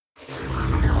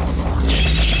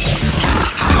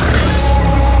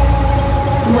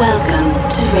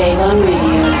Rave on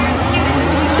Radio,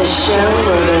 the show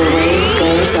where the rave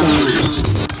goes on.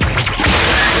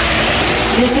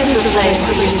 This is the place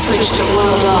where you switch the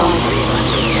world off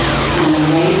and the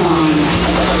rave on.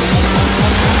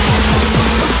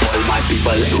 All my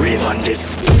people rave on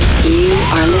this. You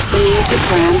are listening to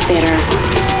Bram Bitter.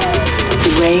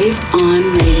 Rave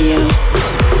on Radio.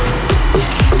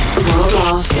 World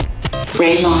off,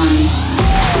 rave on.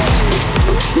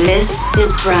 This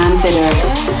is Bram Bitter.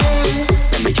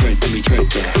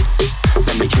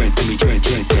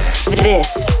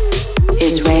 This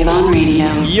is Rave on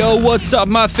Radio. Yo, what's up,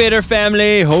 my Fitter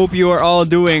family? Hope you are all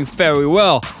doing very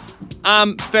well.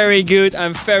 I'm very good.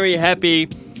 I'm very happy.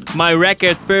 My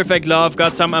record, Perfect Love,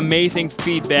 got some amazing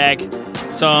feedback,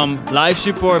 some live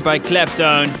support by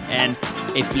Claptone, and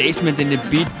a placement in the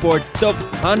Beatport top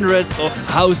 100 of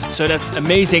house. So that's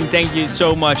amazing. Thank you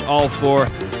so much all for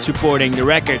supporting the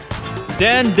record.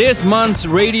 Then this month's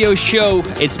radio show,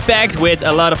 it's packed with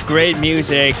a lot of great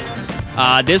music.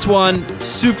 This one,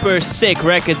 super sick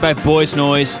record by Boys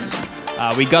Noise.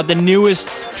 We got the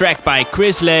newest track by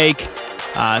Chris Lake.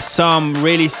 Some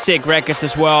really sick records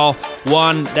as well.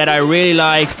 One that I really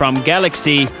like from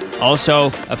Galaxy. Also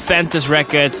a Fantas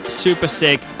record, super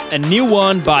sick. A new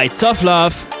one by Tough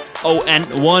Love. Oh, and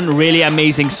one really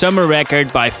amazing summer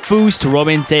record by Foost,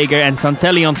 Robin Taker and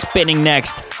Santellion Spinning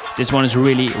Next. This one is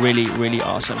really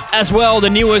awesome. As well, the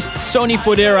newest Sony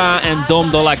Fodera and Dom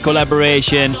Dolla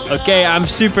collaboration. Okay, I'm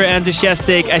super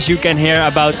enthusiastic, as you can hear,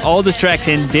 about all the tracks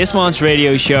in this month's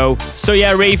radio show. So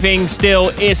yeah, raving still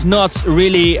is not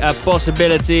really a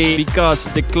possibility because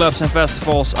the clubs and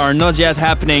festivals are not yet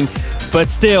happening. But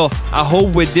still, I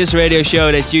hope with this radio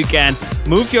show that you can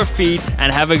move your feet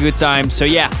and have a good time. So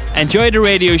yeah, enjoy the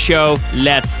radio show.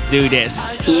 Let's do this.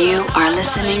 You are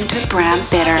listening to Bram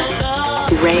Bitter.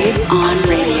 Rave on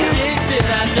Radio.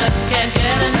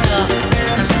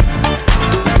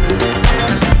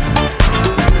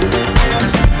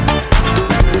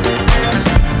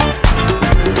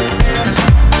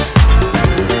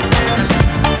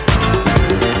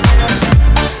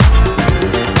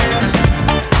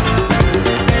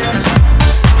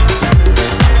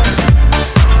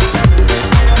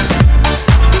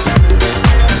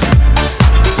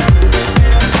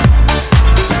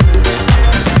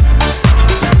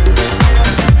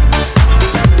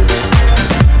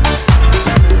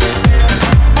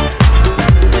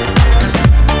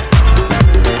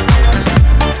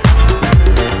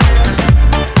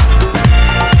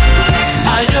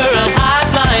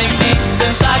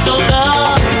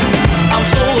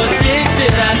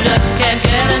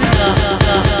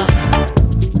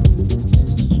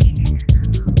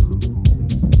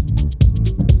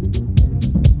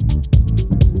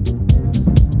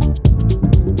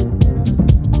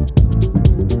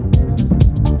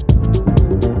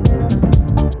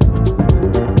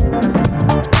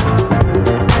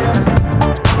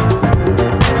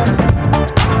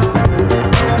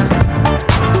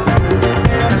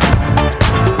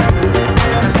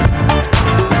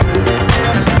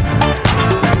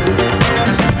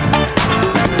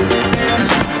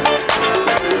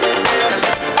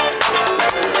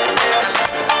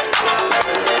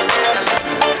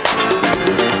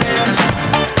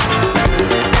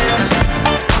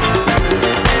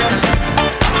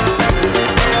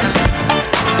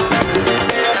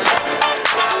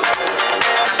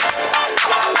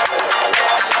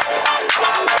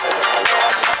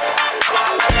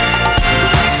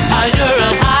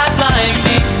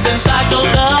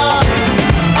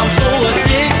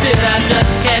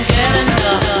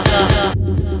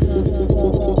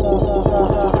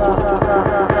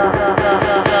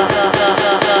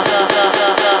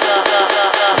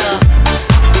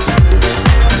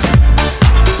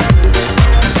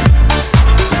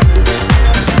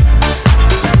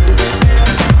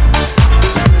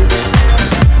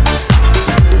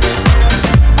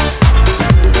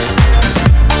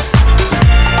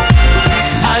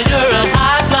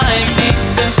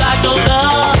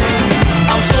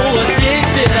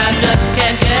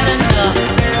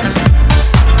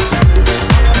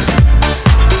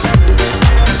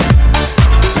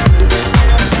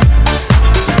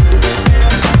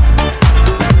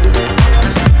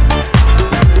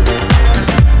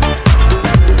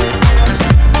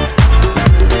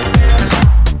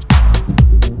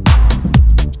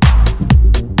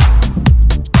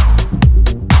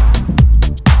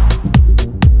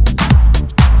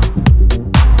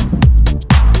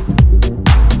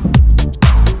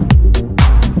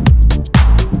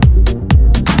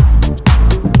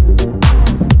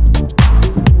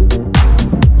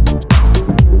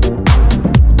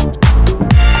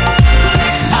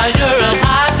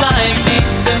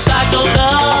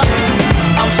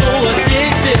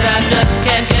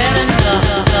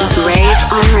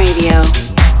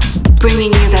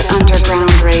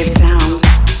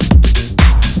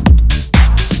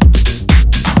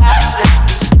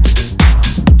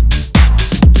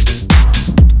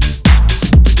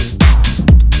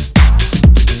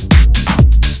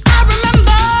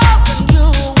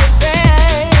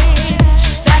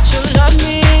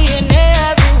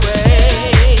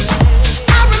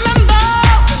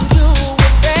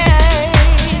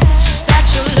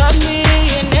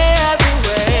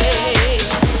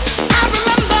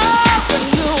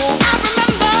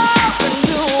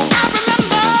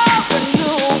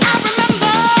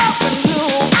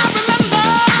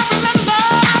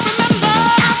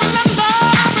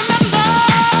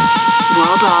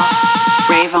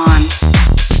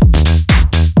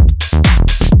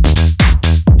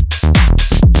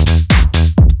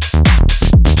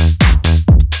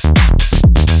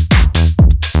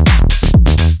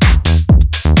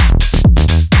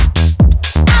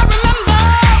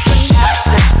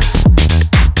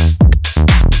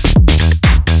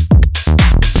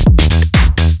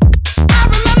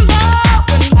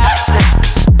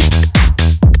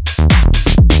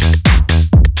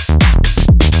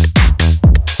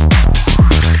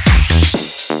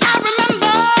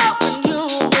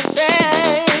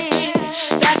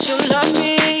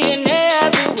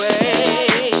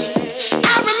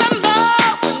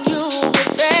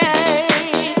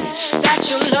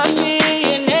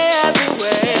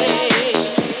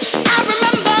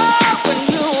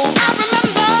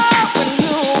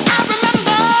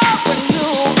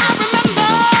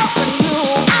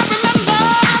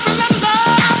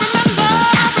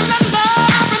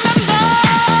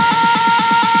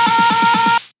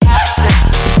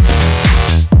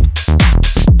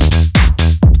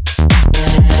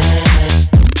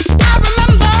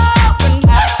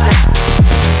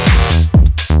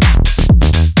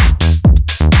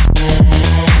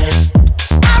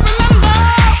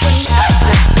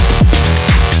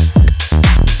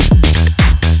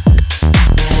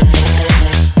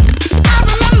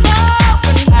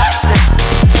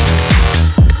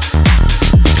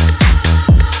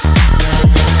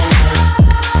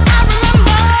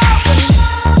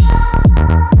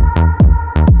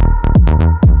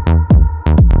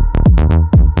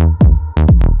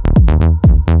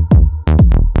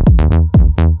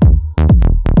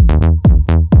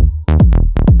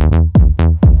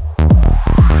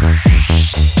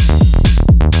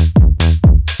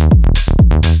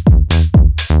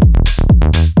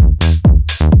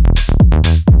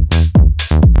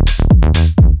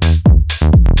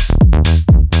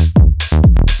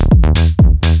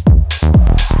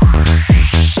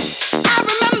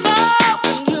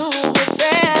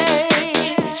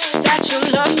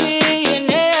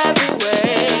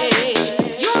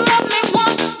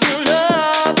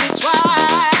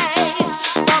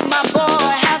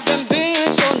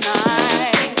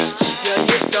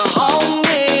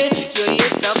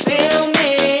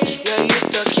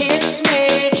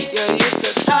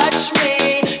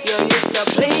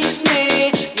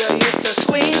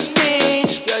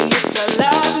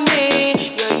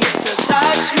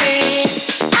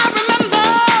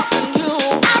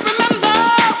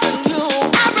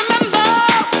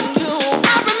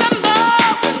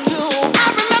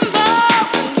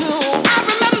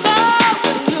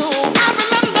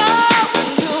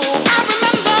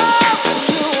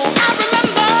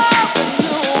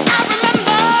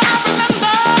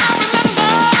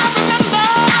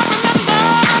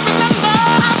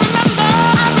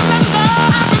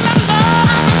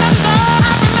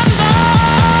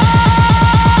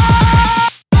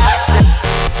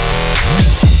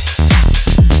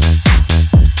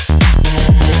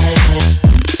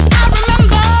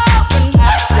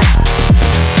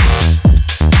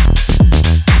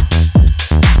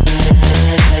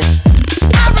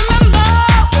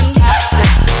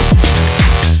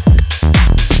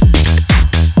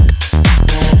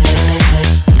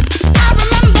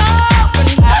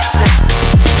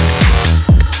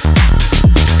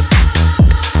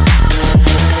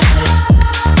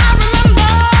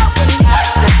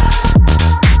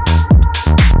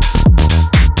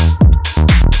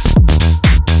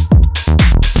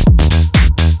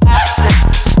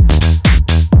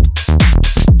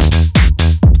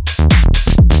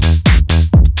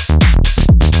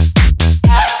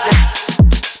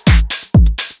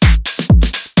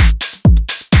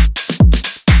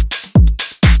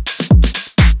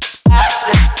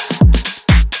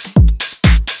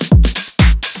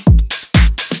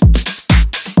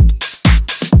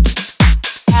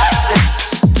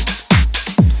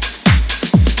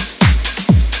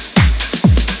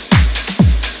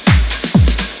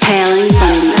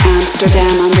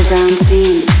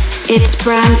 It's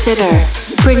Bram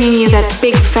Fitter, bringing you that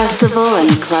big festival and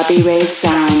clubby rave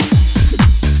sound.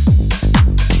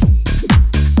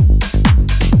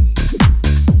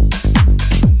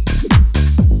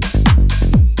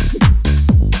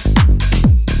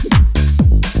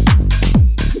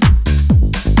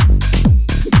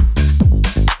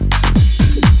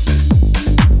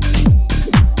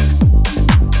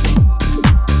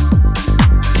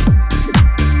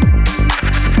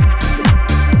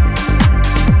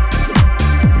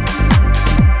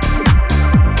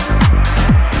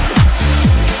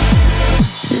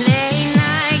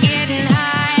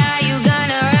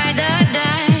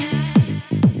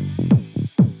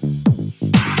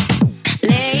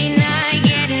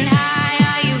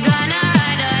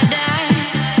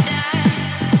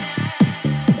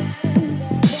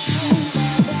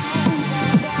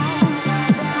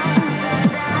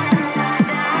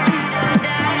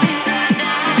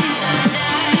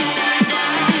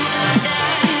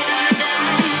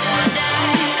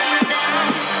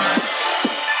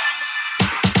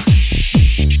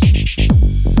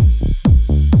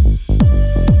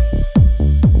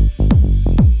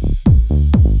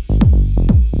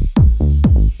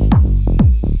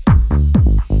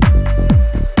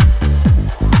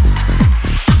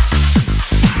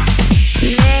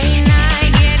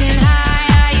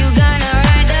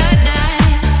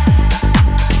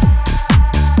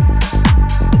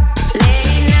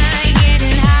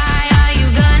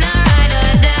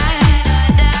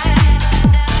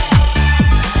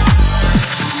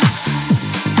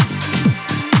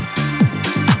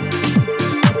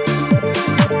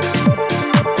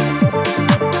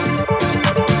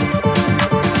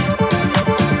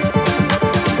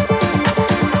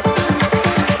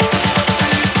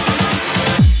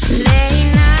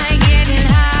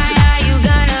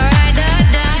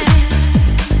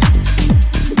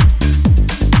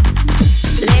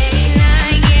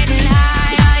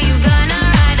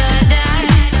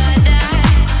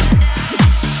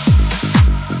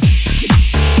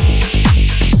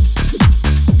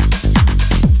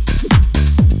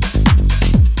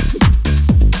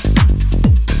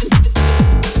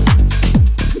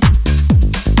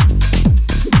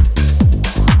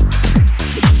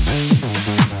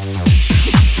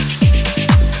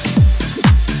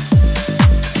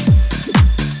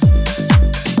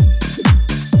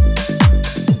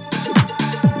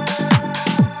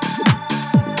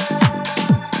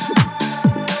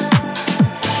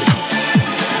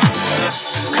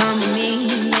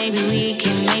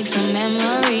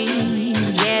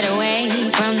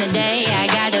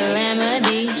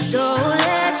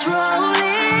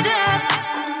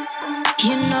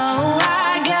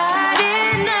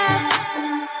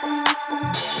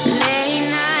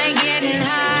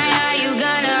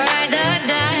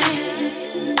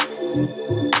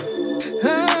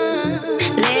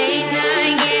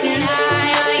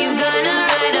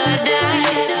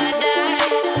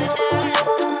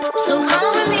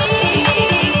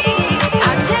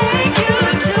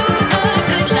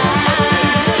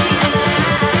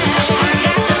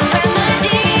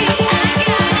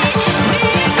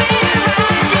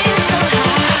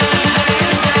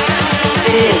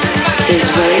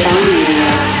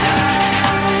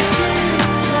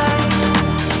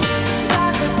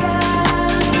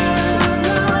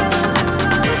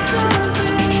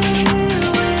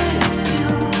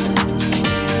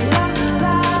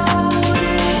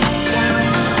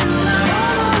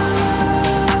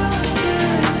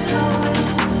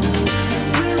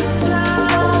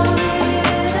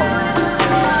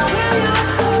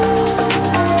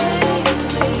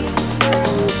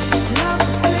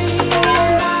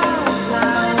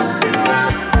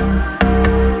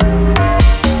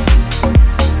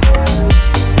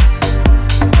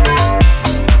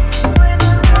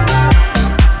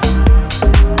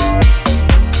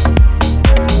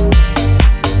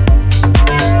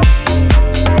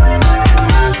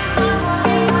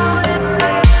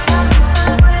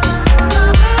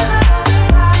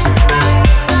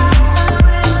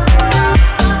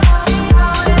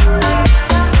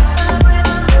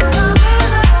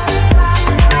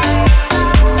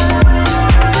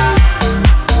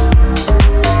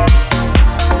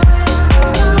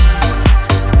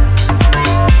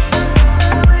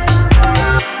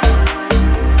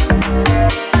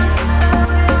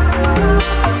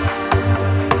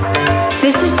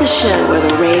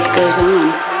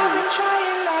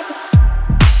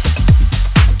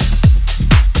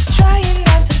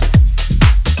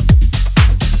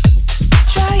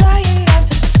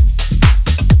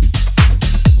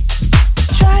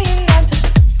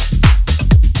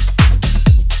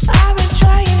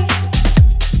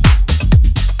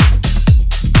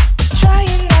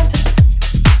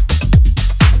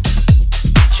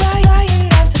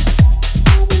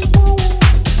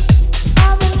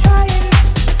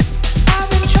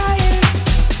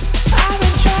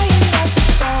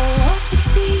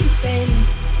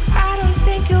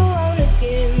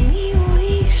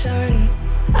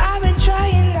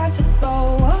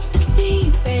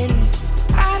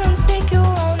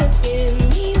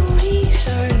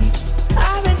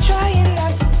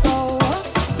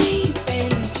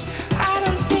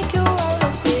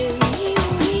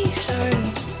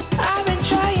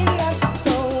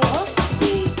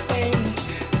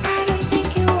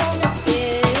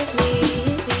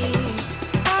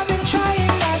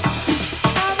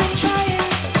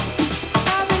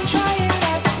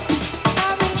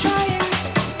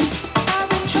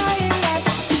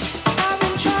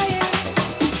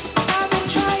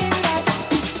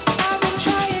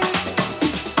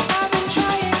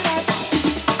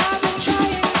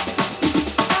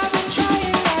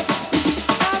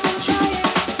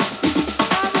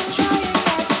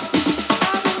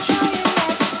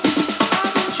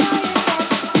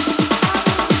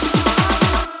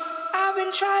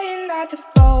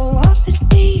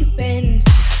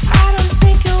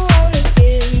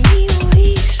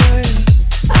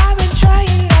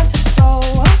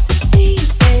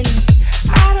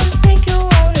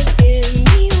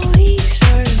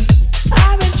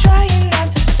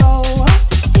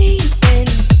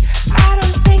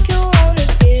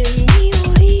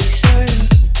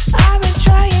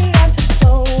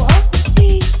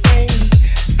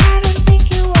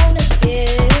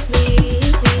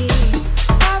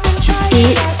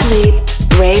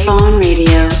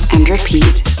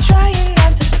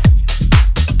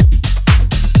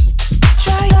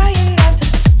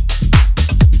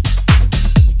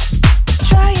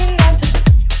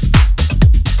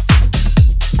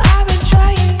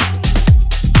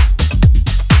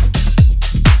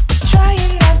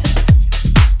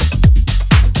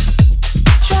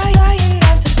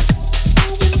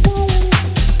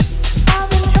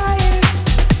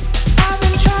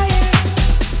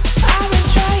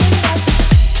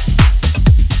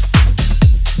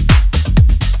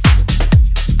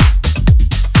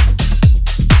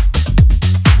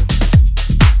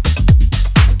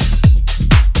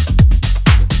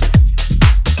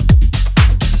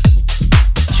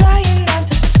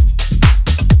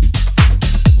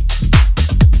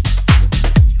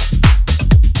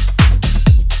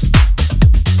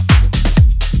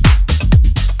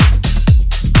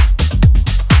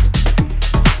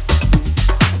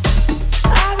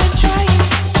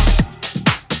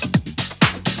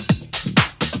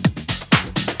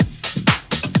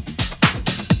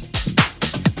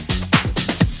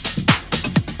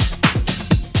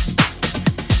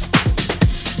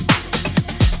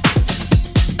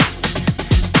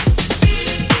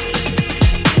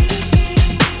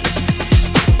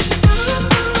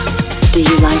 Do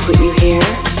you like what you hear?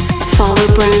 Follow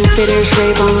Brand Fitter's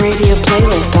Rave on Radio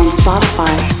playlist on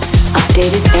Spotify.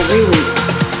 Updated every week.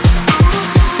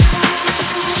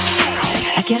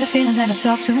 I get a feeling that I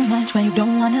talk too much when you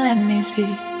don't want to let me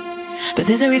speak. But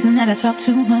there's a reason that I talk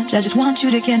too much, I just want you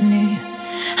to get me.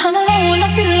 I'm alone with my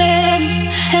feelings,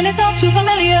 and it's all too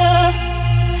familiar.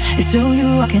 It's so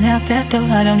you walking out that door,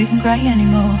 I don't even cry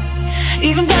anymore.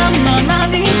 Even down on my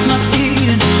knees, my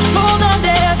bleeding falls on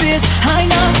deaf ears. I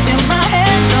know till my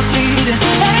hands are bleeding,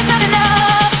 and it's not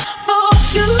enough for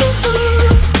you.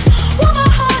 Want my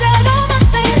heart out on my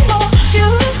sleeve for you.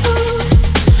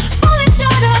 Falling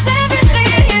short of everything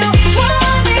you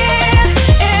wanted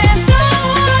in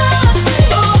someone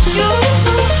for you.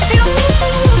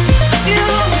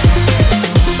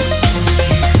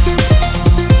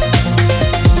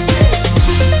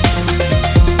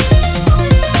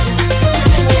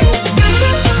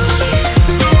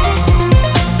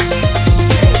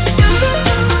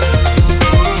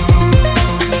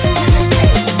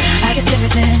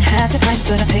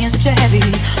 But I'm paying such a heavy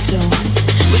toll.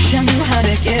 Wish I knew how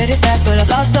to get it back, but I've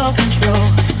lost all control.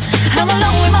 I'm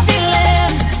alone with my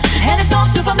feelings, and it's all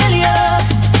too familiar.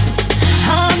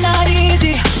 I'm not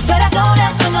easy, but I don't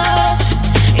ask for much.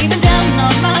 Even down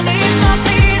on my knees, my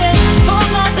bleeding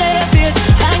falls on deaf ears.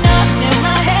 I know till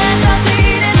my hands are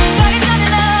bleeding, but it's not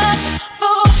enough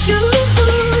for you.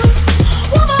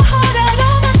 Want my heart out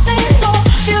on my sleeve for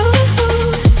you.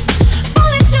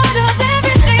 Falling short of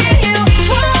everything you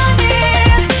wanted.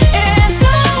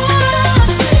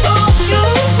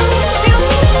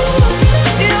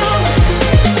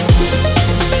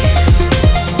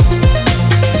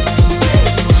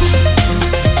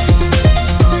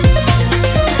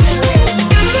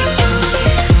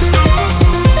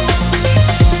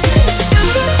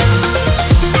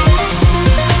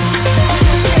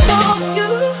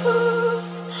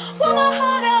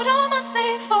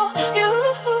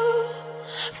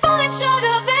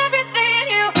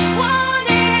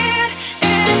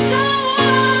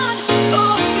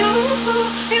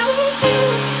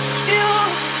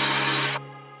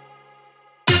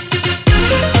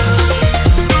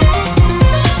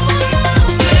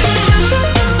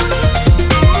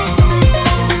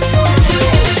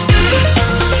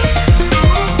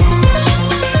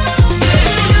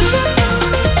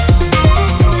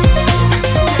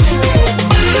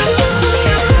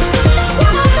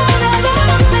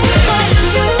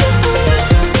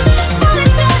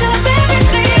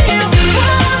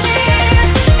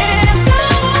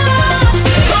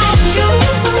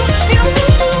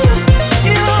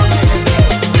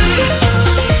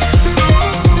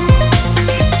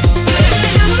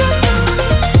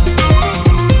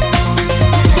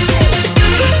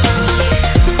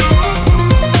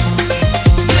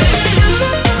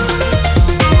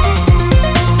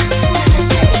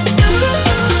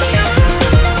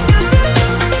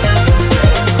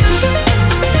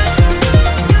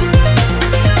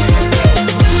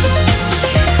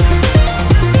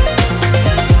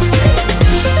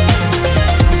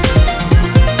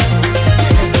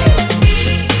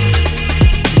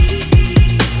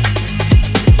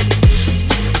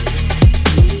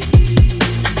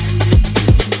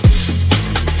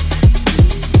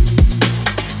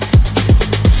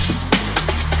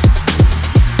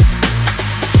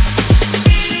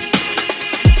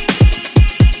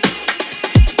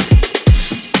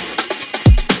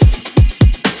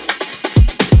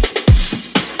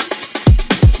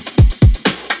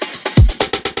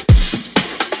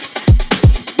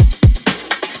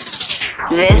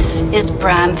 This is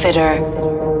Bram Fitter.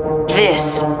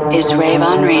 This is Rave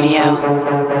on Radio.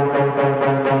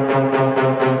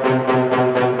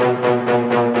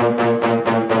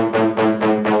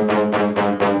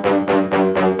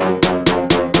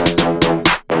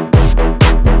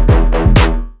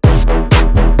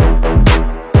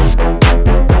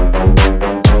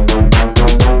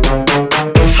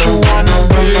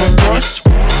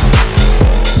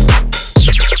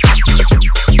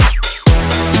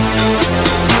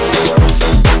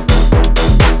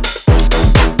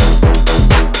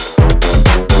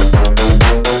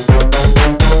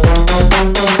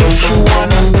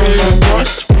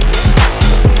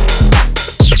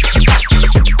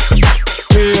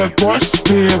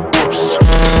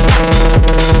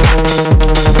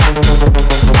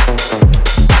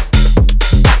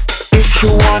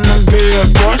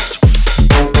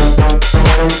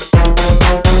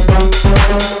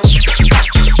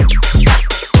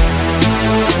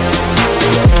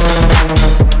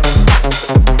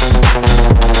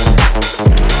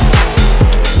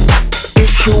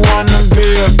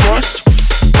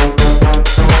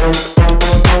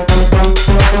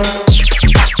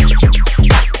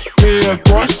 Be a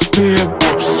boss, be a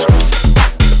boss.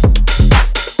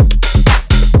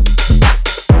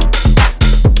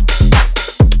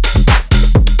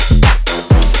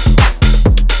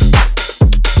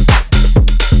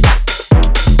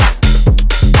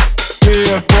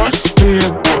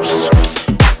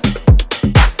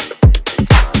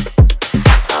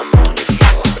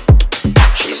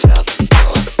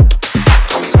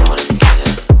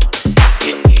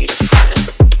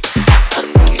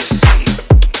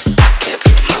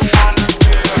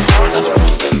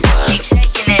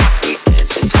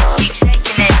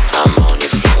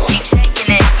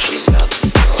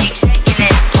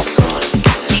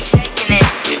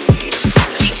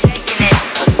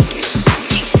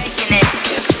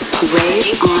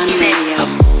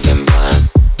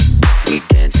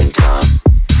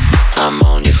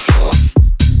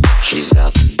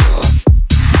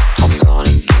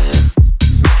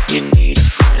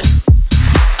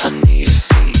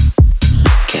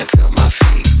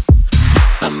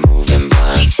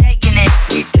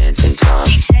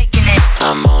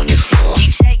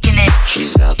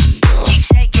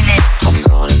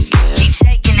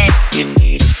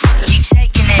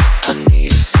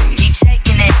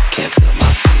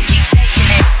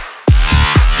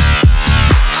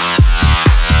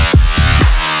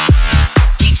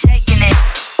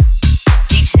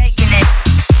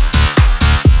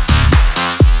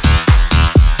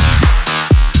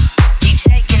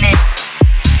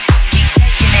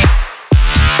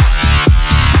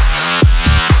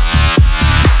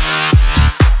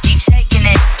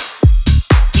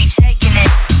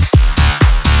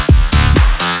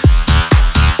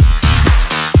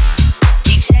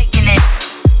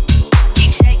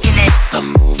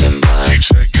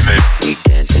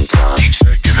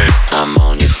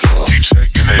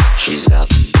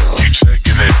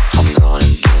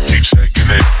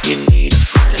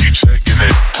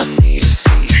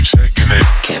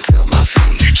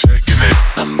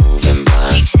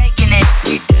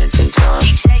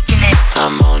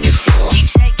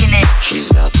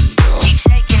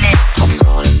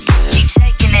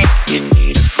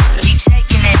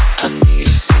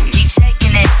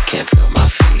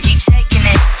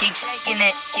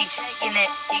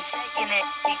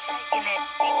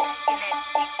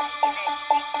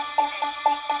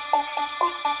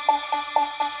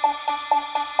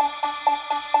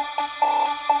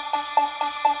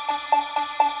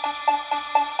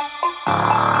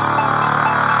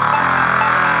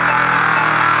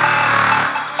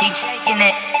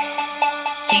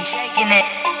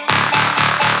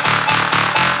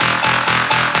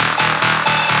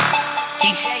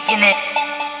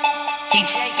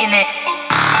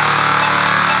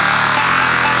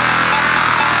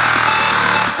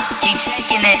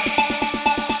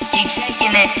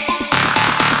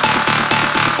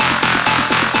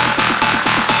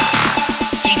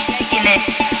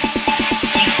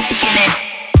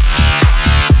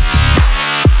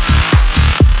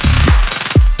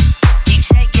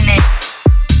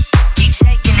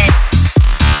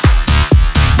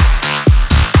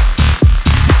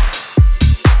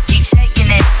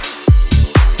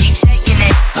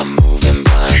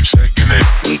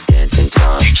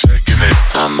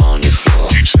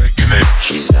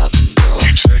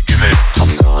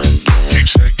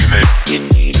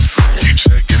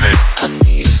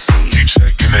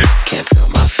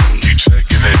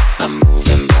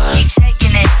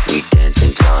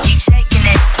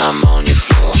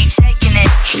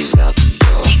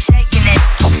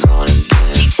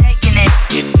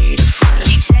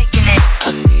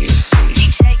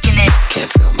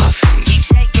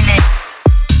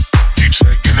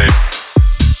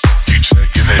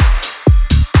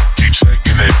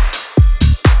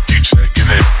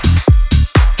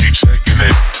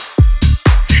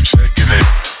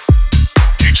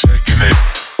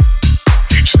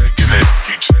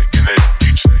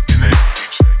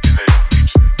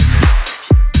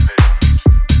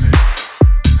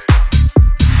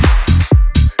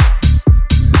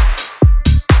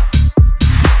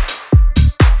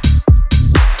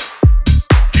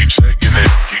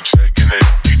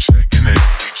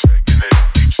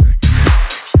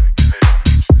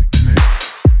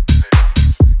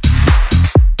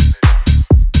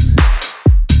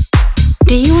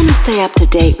 Stay up to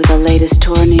date with the latest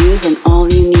tour news and all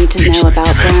you need to know about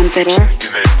Bramfitter?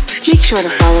 Make sure to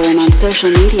follow him on social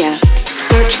media.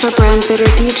 Search for Bramfitter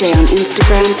DJ on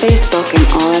Instagram, Facebook, and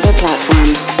all other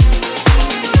platforms.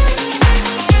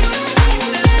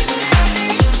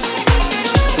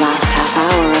 Last half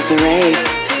hour of the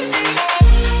rave.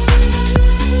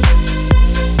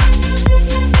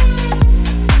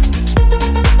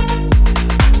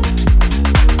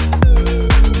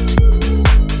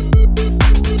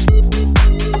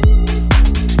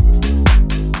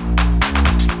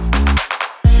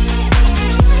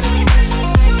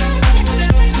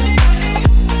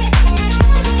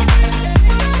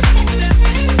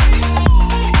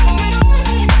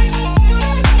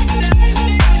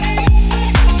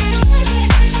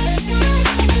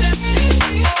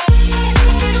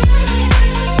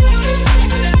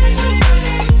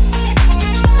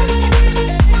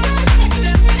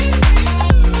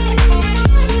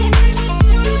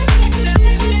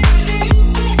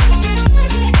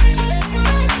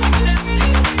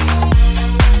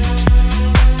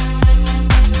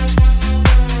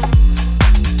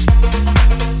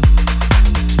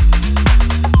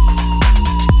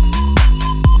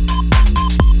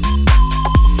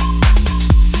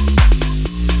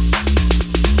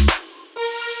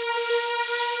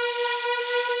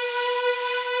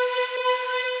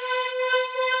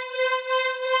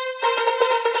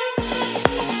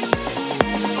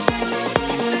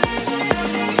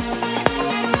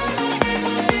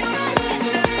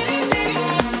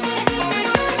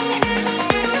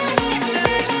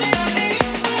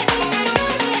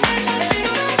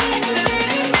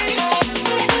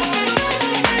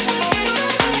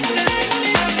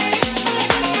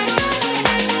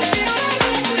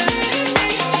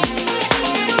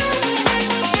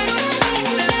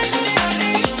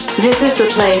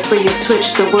 place where you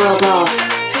switch the world off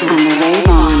and the rave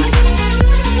on.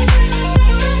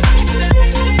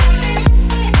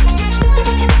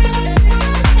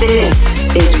 This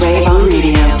is Rave On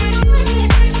Radio.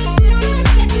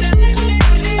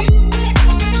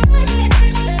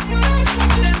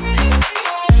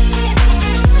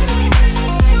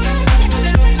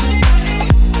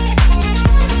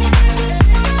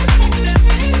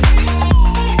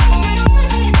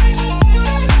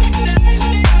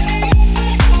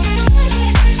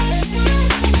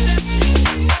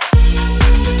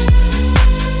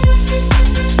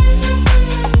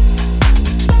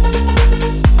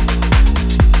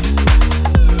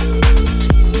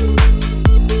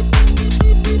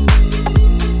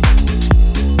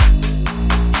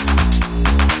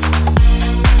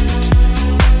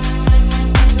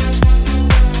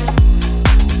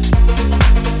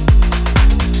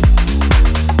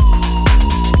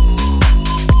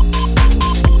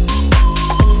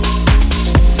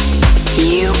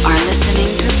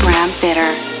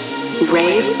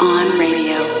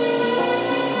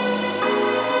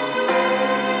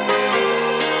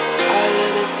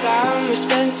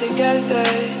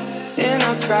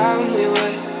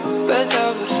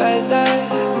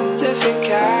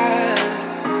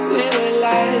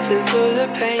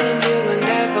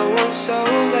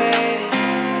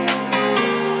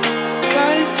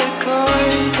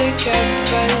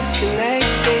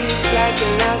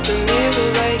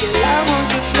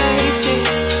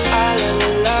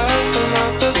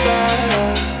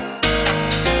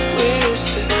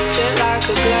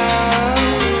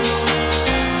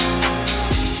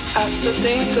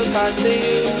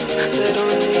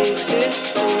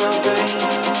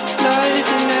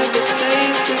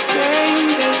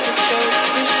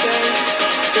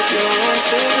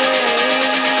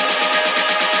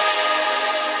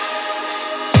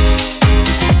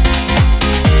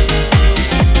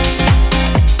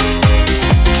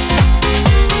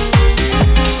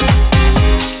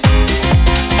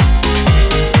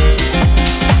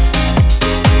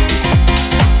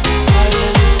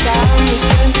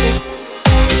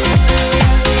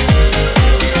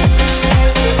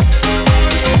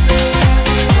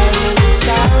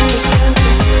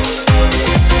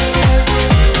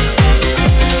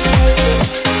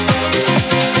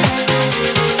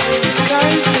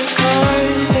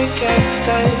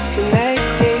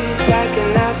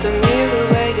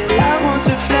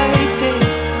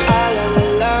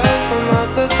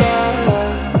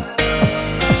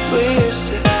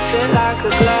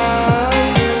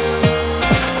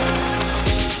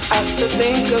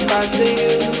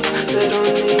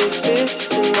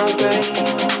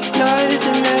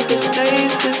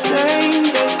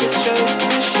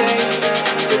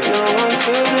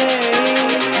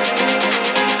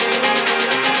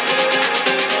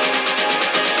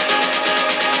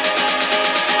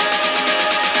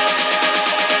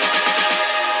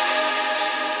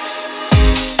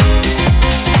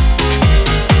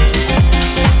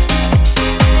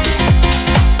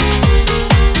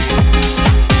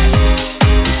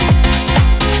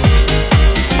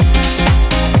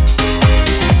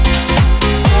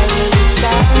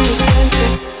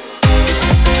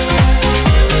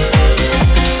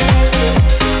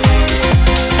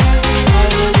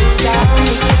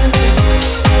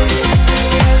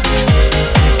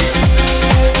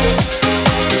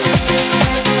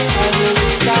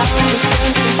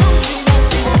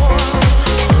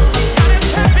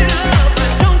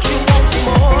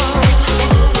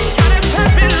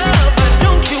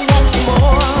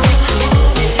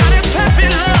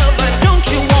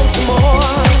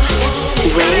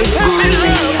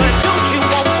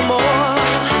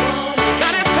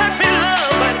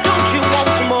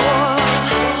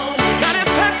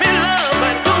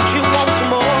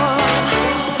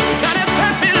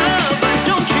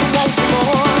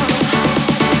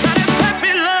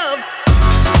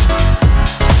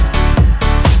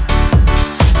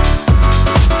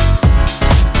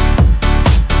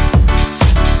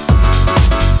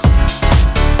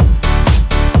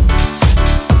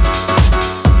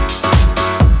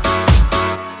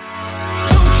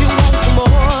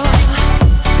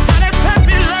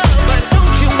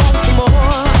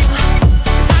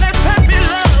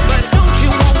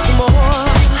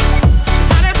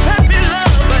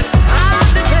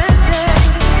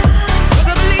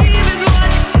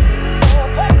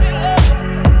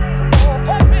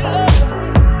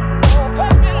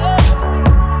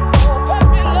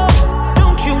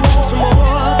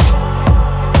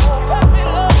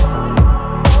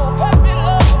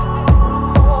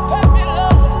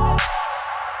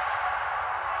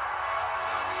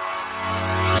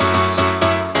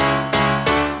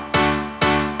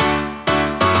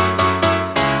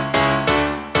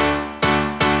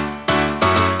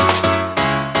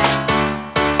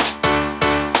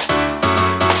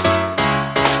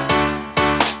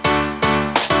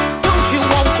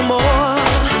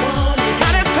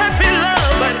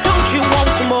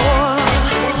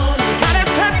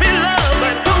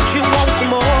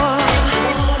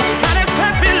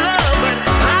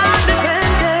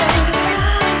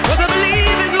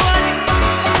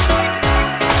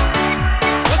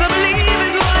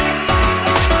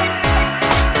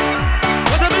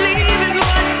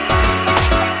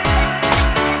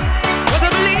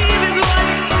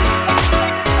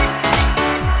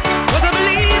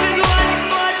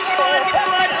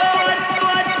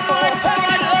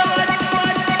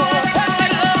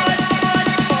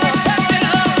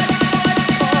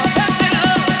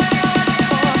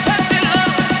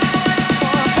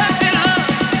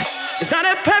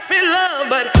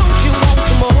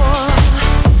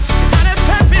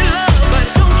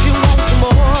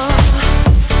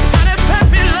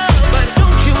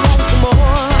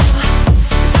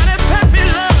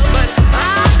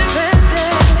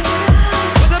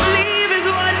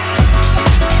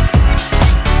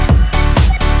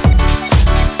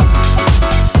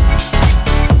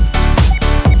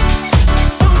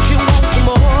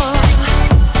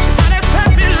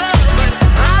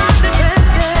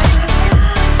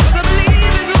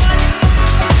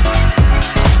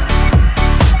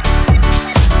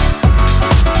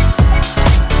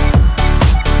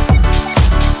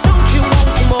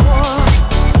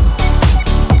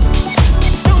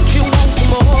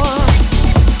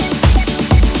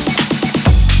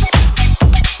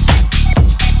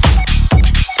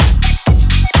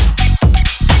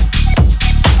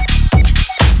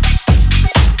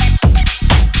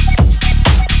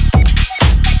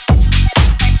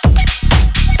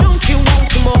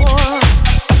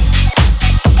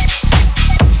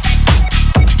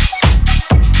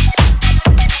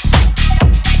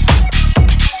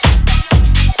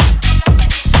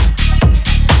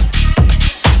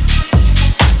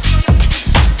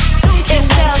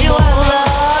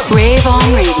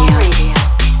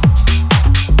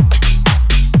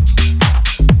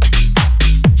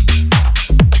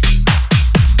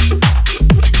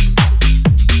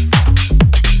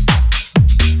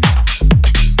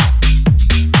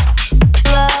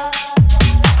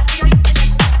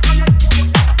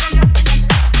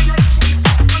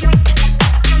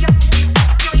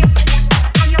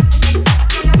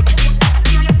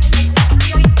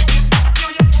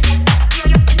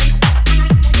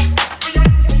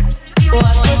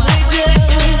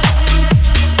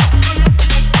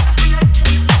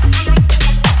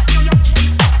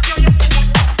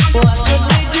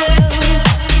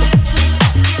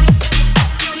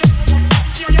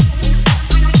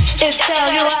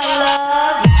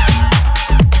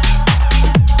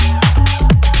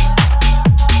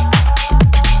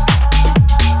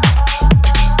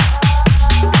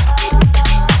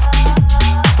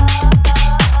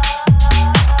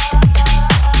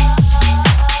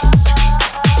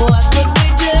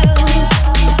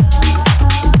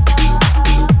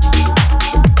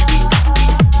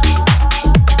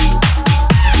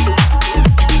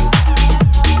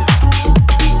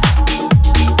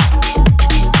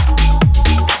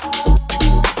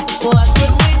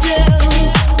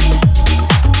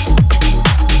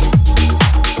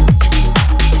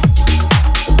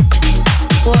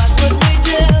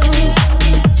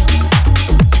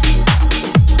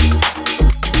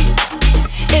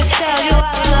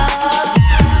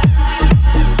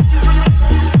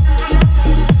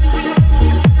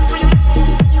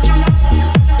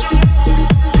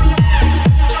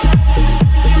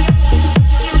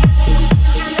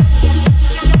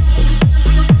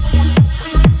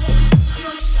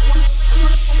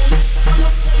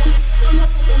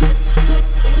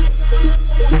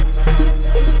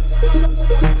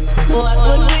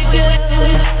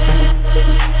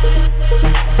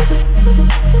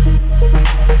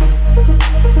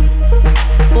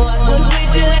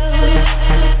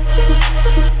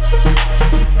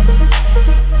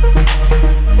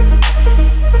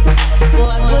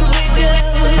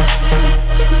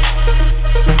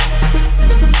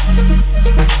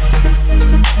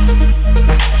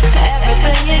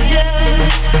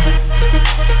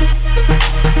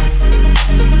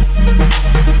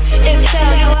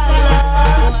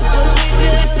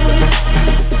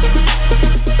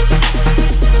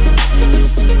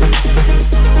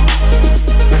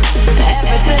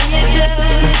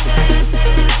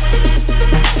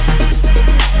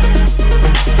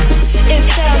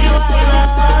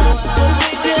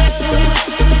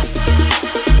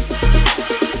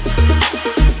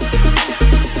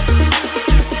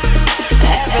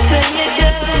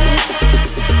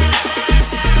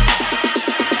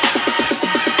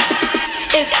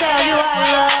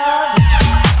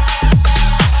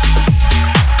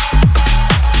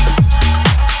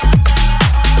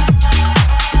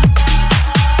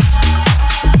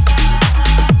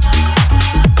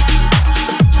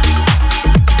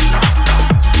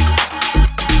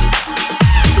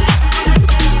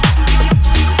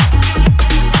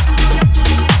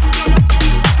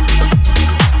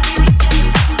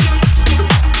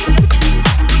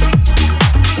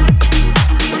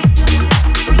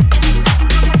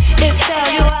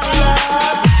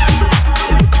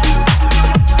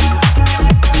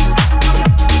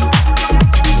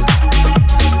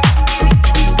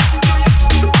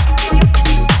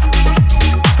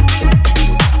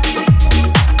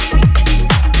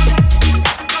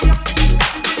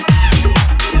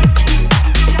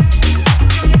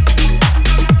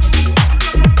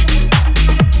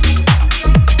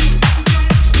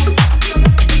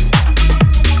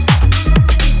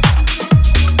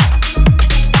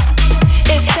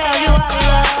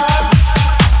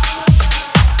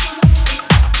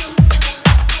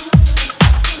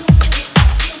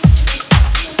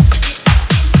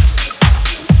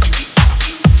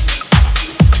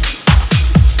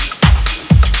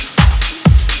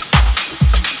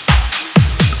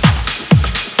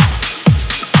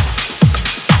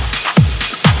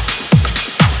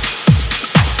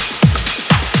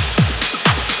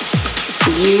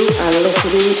 You are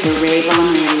listening to Rave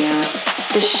on Radio,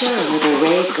 the show where the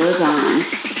rave goes on.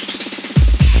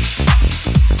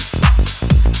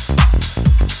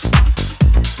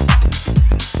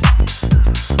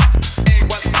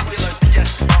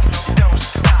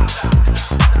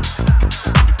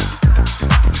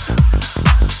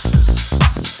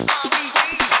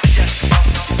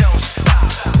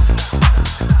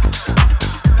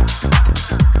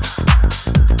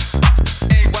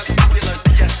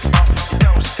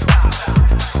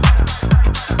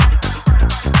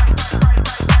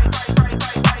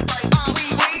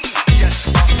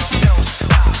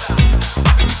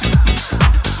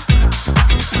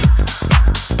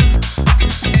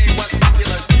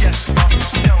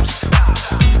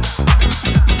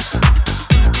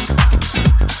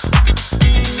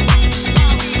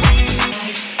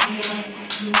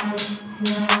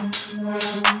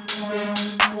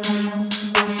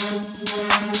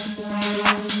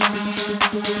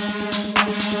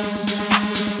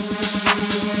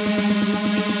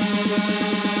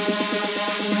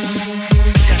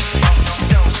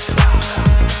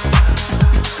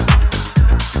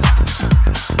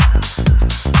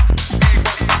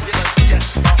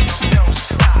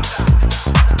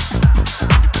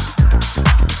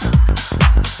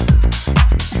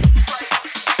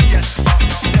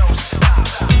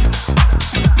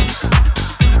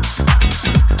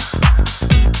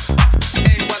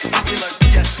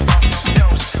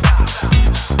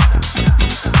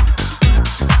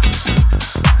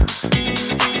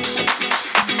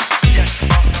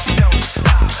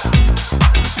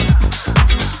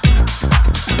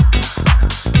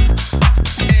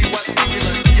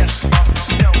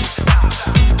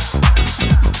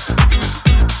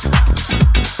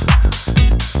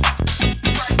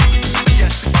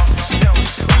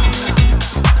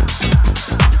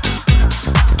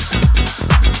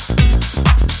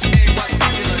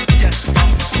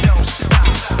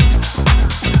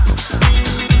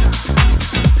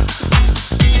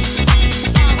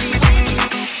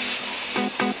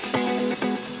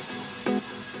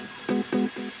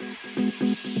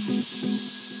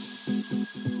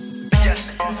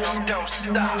 Don't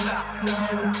stop.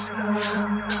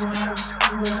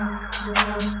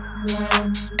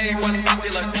 A1's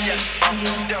popular, yes,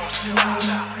 don't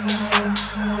stop.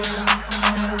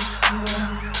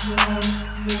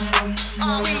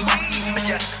 Are we?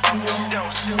 Yes,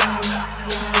 don't stop.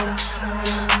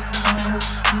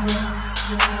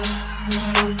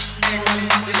 A1's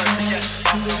popular, yes,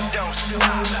 don't stop.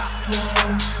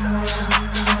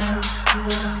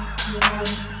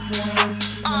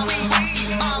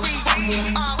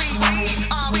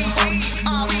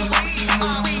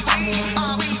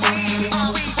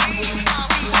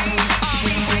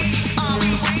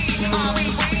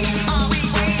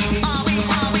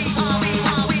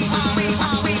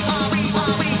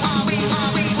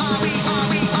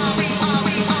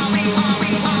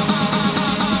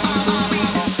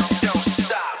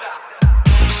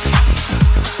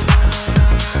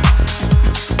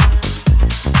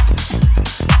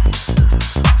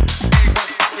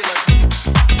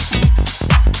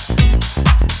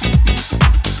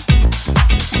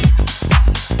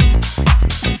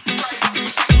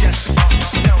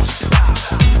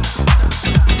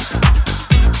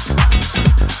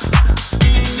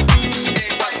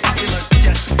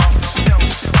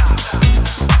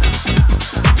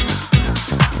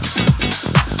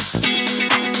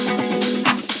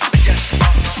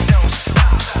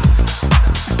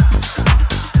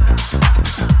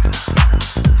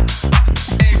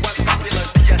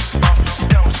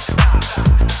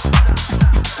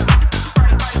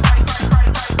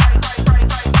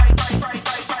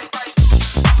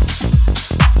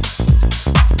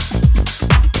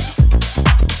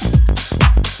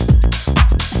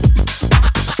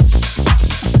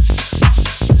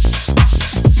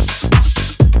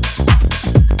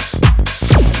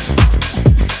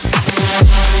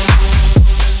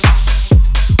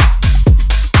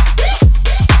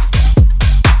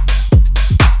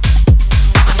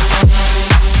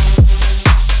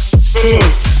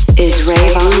 This is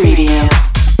Rave on Radio.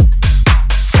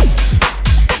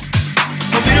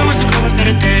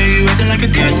 Like a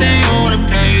deer saying you want a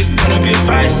pace. Gonna be a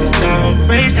feisty style,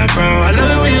 raise that brow. I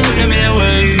love it when you look at me that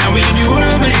way. Now we in your order,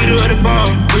 I'm a hitter at the bar.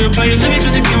 Will you play your limit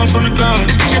cause it came up on the glass.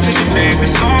 This DJ plays your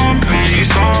favorite song, Kanye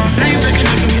song. Now you begging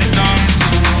for me to dance.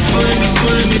 Pulling me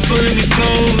close.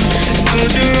 Just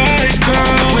close your eyes,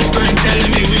 girl. Whispering,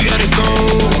 telling me we gotta go.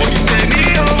 Won't you take me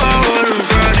over, wanna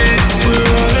ride it. We're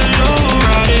all alone,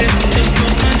 ride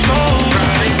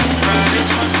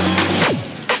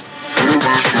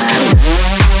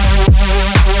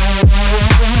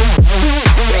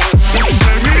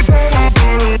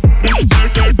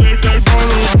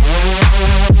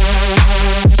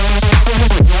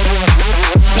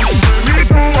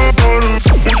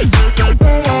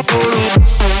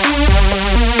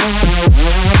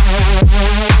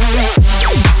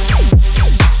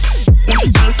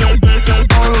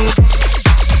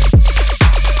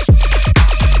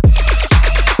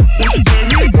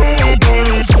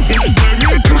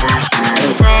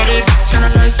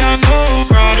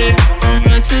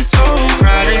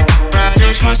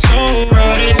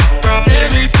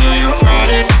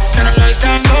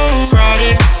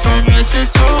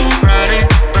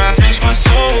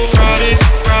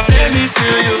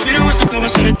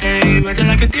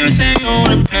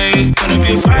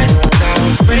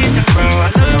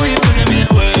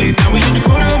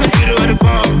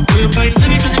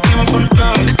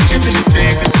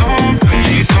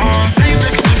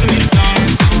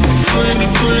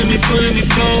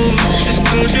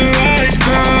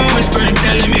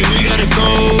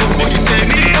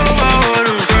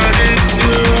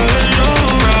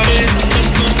it.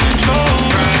 Just lose control,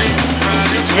 ride it,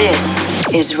 ride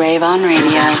it. Is Rave on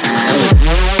Radio.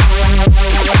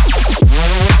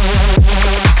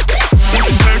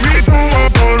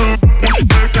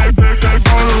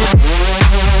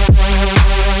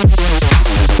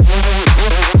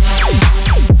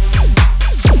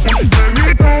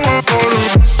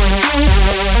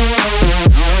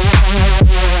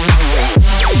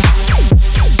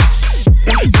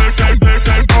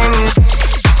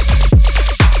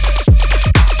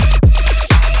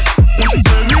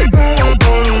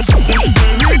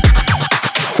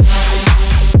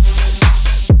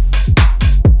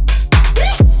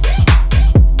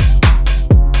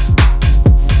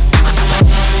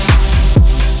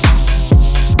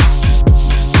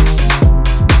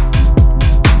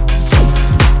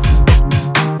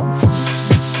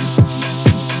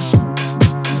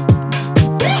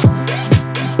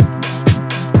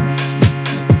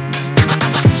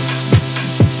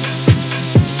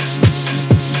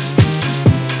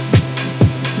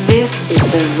 This is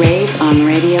the Rave on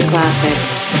Radio Classic.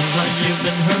 Like you've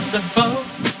been hurt before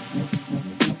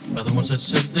by the ones that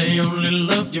said they only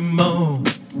loved you more.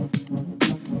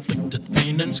 Inflicted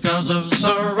pain and scars of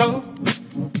sorrow,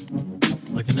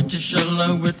 like an empty shell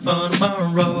I wait for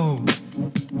tomorrow.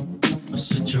 I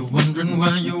said you're wondering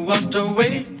why you walked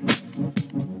away.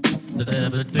 Did I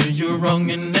ever do you wrong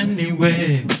in any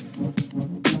way?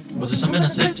 Was it something I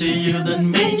said to you that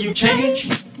made you change?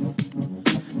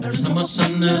 There is no more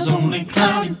sun, there's only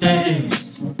cloudy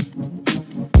days.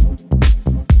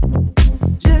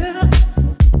 Yeah.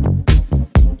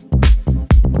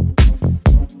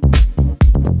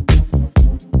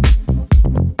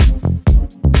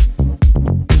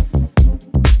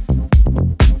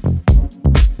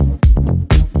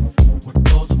 What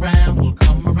goes around will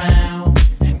come around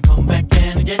and come back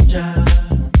and get ya.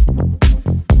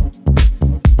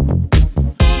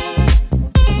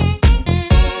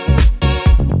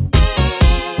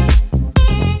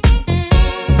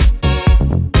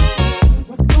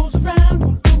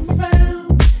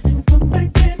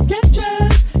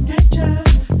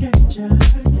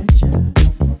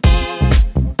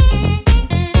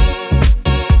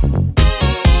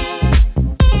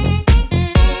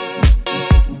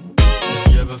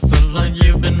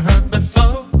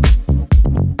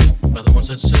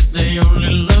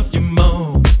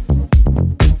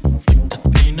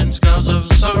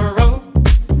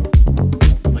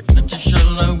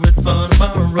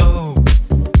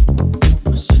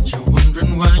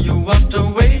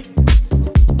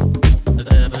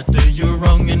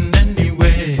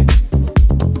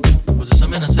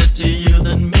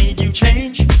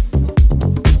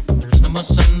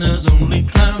 There's only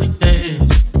cloudy days.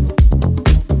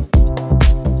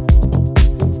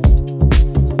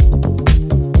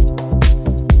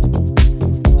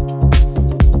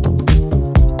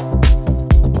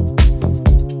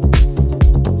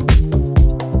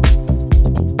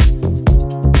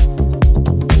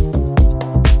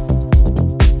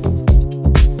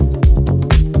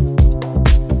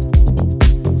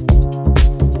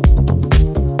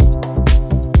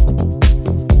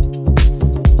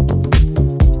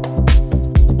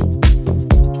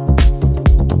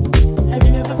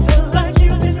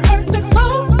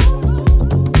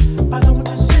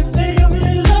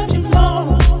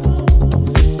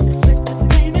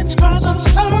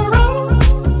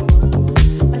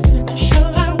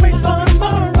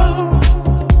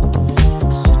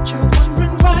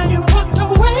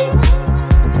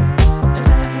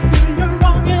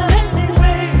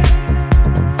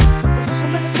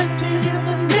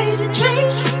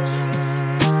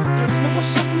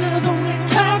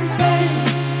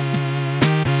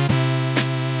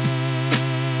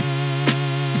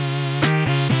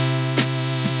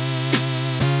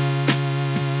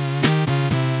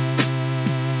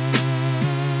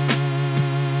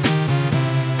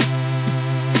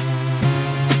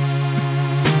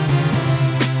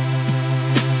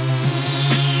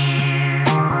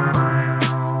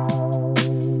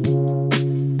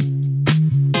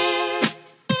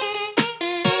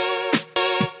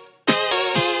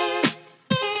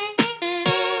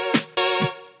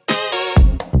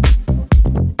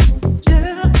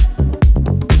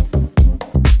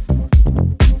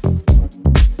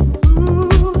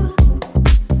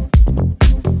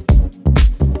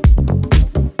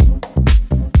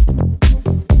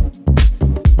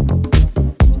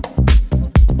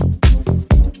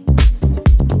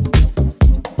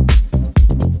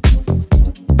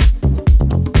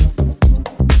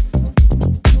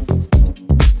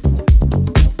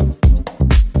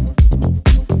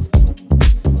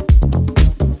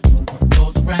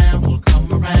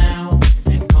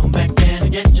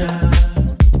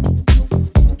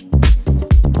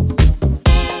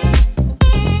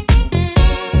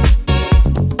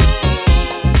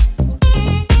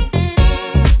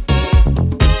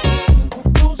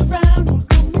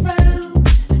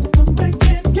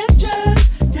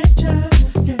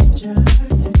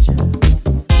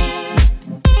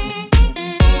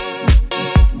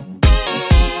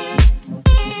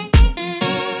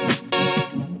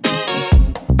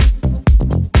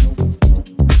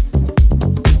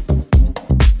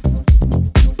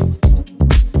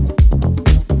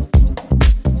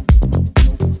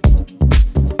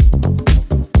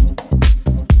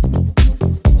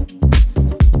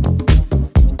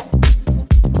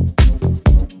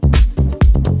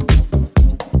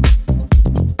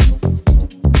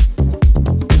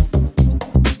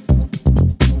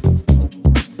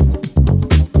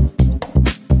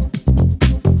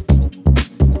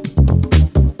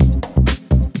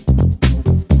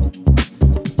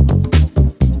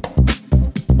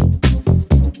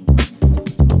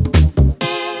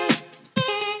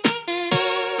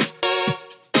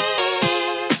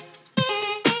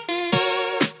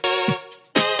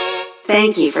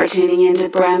 Thank you for tuning in to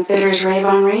Bram Fitter's Rave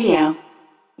On Radio.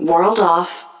 World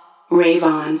off, rave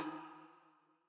on.